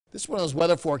This is one of those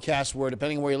weather forecasts where,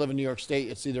 depending on where you live in New York State,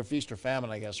 it's either feast or famine,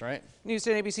 I guess, right? News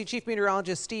 10 ABC Chief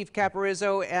Meteorologist Steve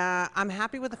Caporizzo. I'm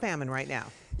happy with the famine right now.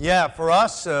 Yeah, for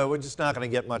us, we're just not going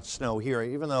to get much snow here,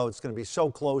 even though it's going to be so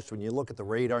close when you look at the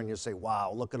radar and you say,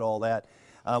 wow, look at all that.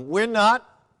 We're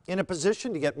not in a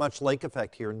position to get much lake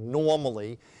effect here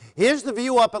normally. Here's the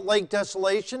view up at Lake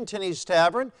Desolation, Tinney's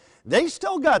Tavern. They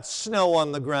still got snow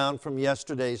on the ground from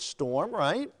yesterday's storm,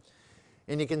 right?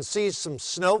 And you can see some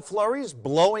snow flurries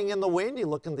blowing in the wind. You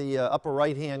look in the upper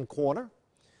right-hand corner.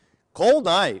 Cold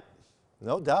night,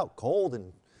 no doubt, cold,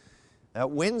 and that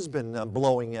wind's been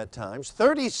blowing at times.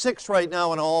 36 right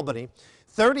now in Albany,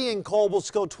 30 in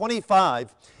Cobleskill,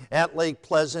 25 at Lake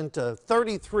Pleasant,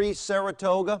 33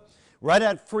 Saratoga, right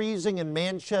at freezing in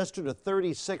Manchester to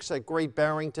 36 at Great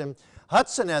Barrington,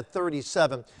 Hudson at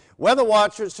 37. Weather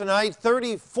watchers tonight,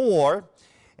 34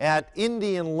 at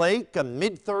Indian Lake,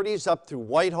 mid-30s up through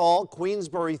Whitehall,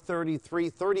 Queensbury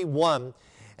 33, 31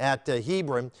 at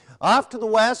Hebron. Off to the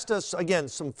west, again,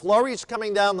 some flurries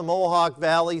coming down the Mohawk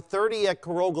Valley, 30 at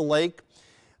Caroga Lake,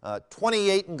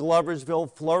 28 in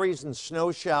Gloversville, flurries and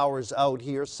snow showers out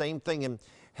here, same thing in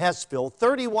Hessville,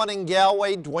 31 in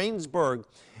Galway, Dwaynesburg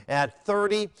at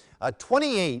 30,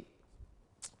 28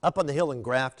 up on the hill in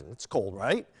Grafton. It's cold,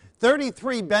 right?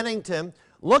 33 Bennington.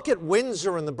 Look at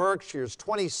Windsor in the Berkshires,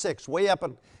 26, way up at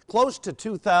close to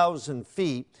 2,000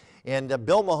 feet. And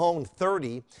Bill Mahone,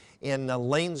 30 in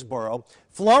Lanesboro.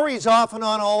 Flurries off and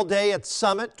on all day at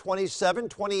Summit, 27,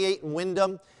 28 in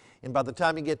Wyndham. And by the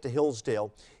time you get to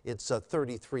Hillsdale, it's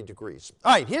 33 degrees.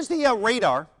 All right, here's the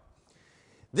radar.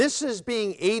 This is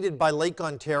being aided by Lake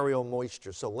Ontario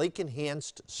moisture, so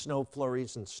lake-enhanced snow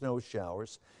flurries and snow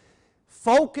showers.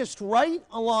 Focused right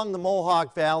along the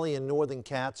Mohawk Valley and northern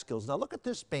Catskills. Now look at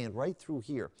this band right through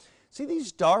here. See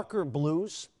these darker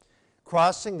blues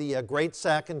crossing the Great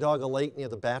Sacandaga Lake near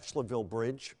the Bachelorville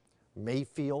Bridge,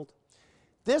 Mayfield?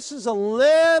 This is a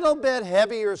little bit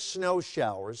heavier snow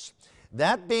showers.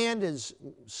 That band is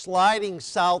sliding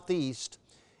southeast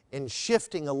and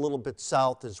shifting a little bit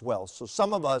south as well. So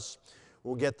some of us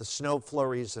will get the snow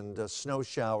flurries and snow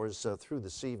showers through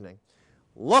this evening.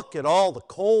 Look at all the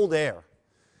cold air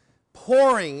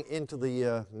pouring into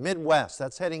the Midwest.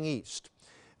 That's heading east.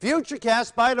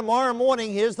 Futurecast by tomorrow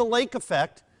morning. Here's the lake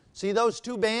effect. See those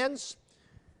two bands?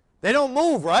 They don't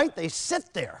move, right? They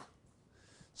sit there.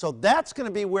 So that's going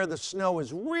to be where the snow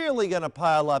is really going to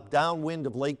pile up downwind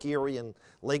of Lake Erie and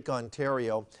Lake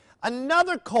Ontario.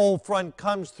 Another cold front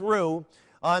comes through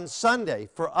on Sunday.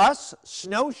 For us,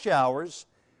 snow showers,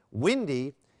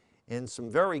 windy, and some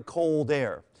very cold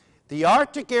air. The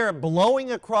Arctic air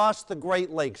blowing across the Great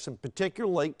Lakes, in particular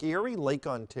Lake Erie, Lake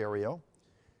Ontario,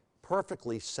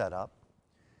 perfectly set up.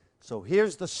 So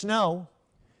here's the snow,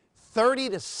 30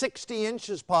 to 60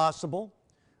 inches possible,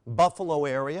 Buffalo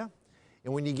area.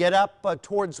 And when you get up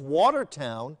towards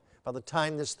Watertown, by the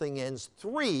time this thing ends,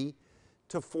 3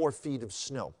 to 4 feet of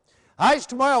snow. Highs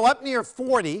tomorrow up near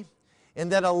 40, and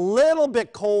then a little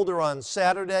bit colder on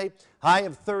Saturday. High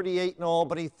of 38 in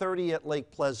Albany, 30 at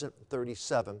Lake Pleasant,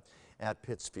 37 at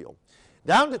Pittsfield.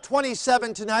 Down to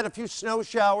 27 tonight, a few snow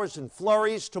showers and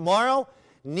flurries. Tomorrow,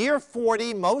 near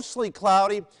 40, mostly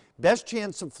cloudy. Best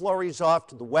chance of flurries off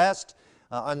to the west.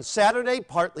 On Saturday,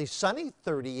 partly sunny,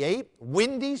 38.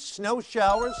 Windy, snow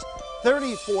showers,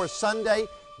 34 Sunday.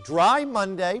 Dry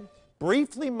Monday,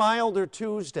 briefly milder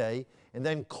Tuesday, and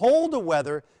then colder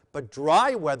weather, but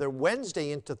dry weather Wednesday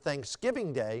into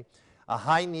Thanksgiving Day, a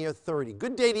high near 30.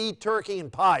 Good day to eat turkey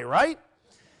and pie, right?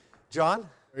 John?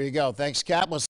 There you go. Thanks, Cap.